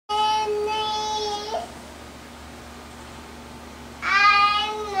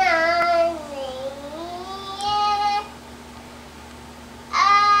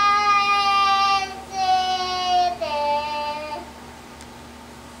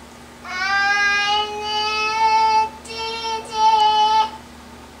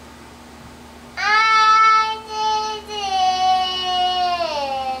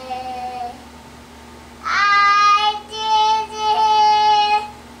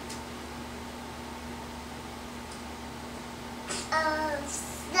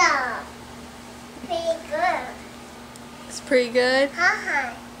pretty good?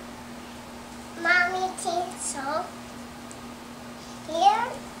 Hi. Mommy sing a song. Here.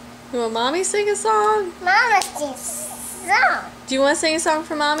 You want Mommy to sing a song? Mama sings a song. Do you want to sing a song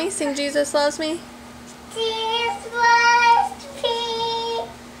for Mommy? Sing Jesus Loves Me? Jesus loves me.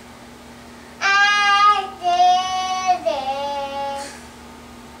 I did it.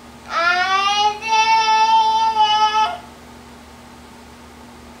 I did it.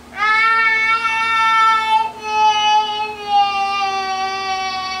 I did it.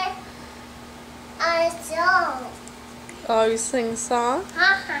 A song. Oh, you sing a song?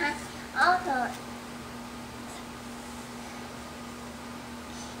 Also.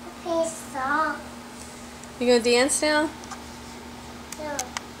 Please song. You gonna dance now? No.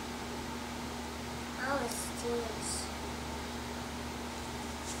 I was dance.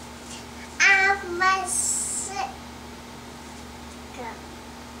 I was sick.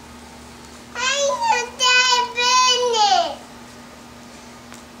 I know that business.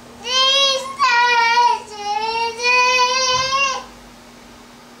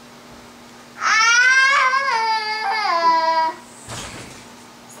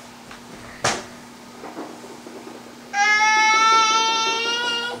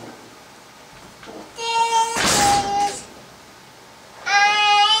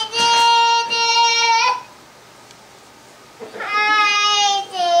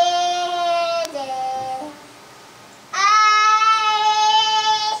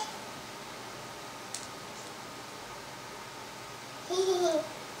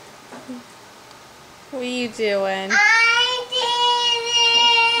 What are you doing? I did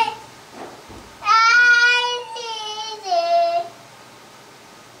it! I did it!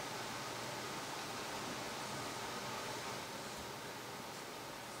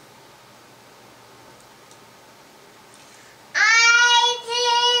 I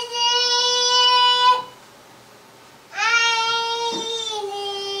did it! I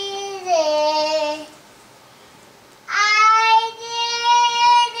did it! I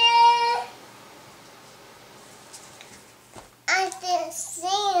did it! I did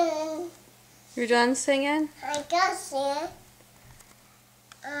sing. You're done singing? I got sing.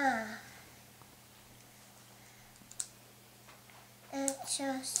 It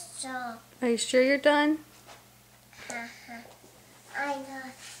just stopped. Are you sure you're done? I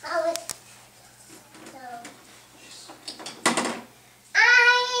know. I was so.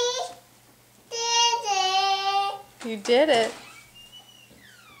 I did it. You did it.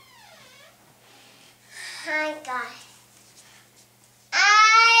 I got it.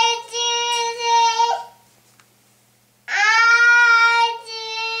 I did it. I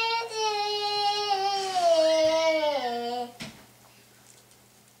did it.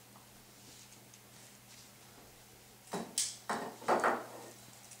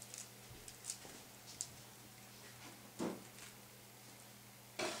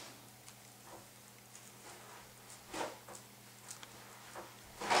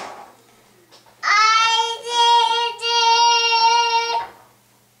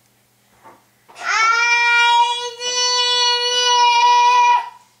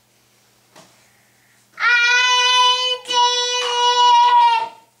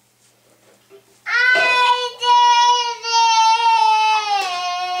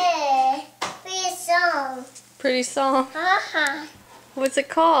 Pretty song. Uh-huh. What's it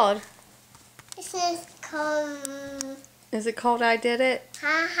called? This is called... Is it called I Did It?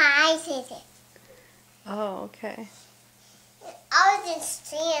 I did it. Oh, okay. I was in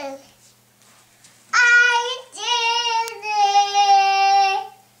stand. I did it.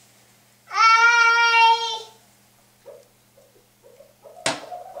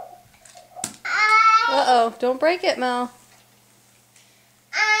 Uh-oh, don't break it, Mel.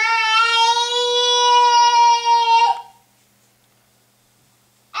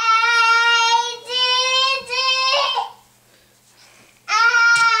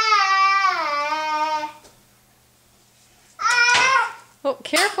 Oh,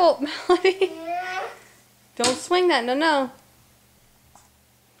 careful, Melody. Don't swing that. No, no.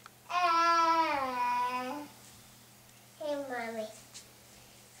 Hey, Mommy.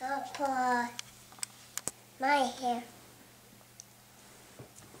 I'll put my hair.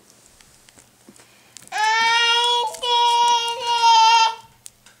 I did it.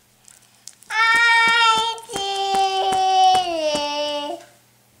 I did it.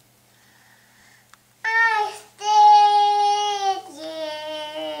 I did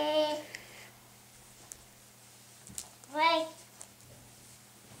it. Wait.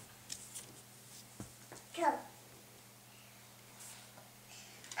 Go.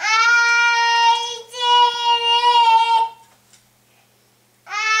 I did it.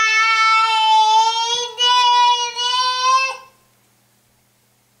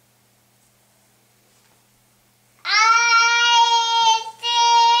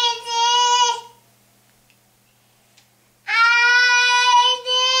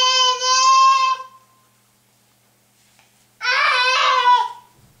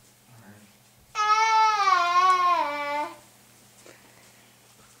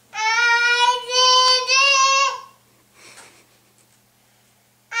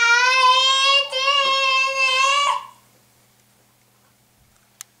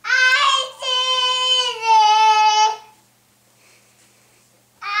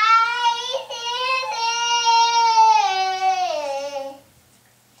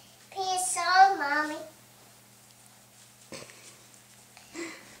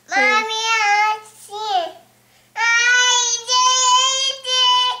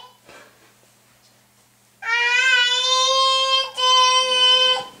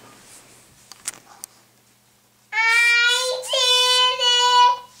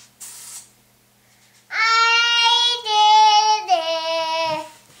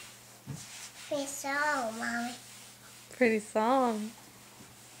 song, Mommy. Pretty song.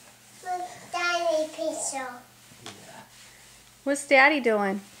 Look, Daddy pizza. What's Daddy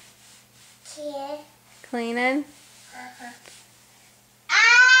doing? Here. Cleaning? I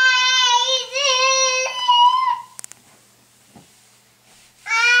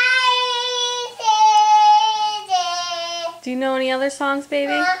did it. Do you know any other songs,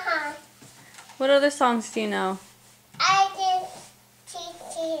 baby? What other songs do you know? I did T.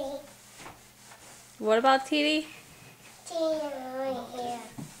 What about Titi? T right here.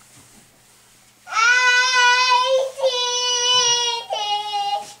 I did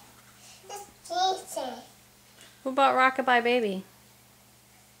it. It's T. What about Rockabye Baby?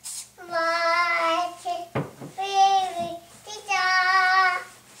 My baby guitar.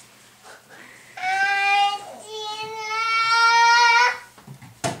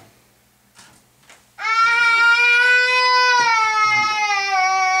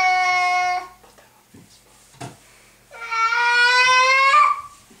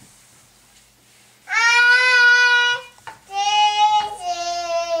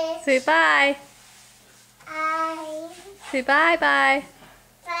 Say bye. Say bye-bye.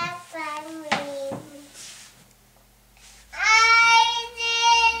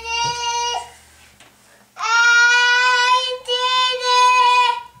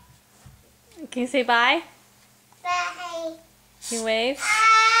 Can you say bye? Bye. Can you wave?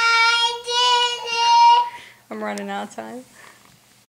 I did it. I'm running out of time.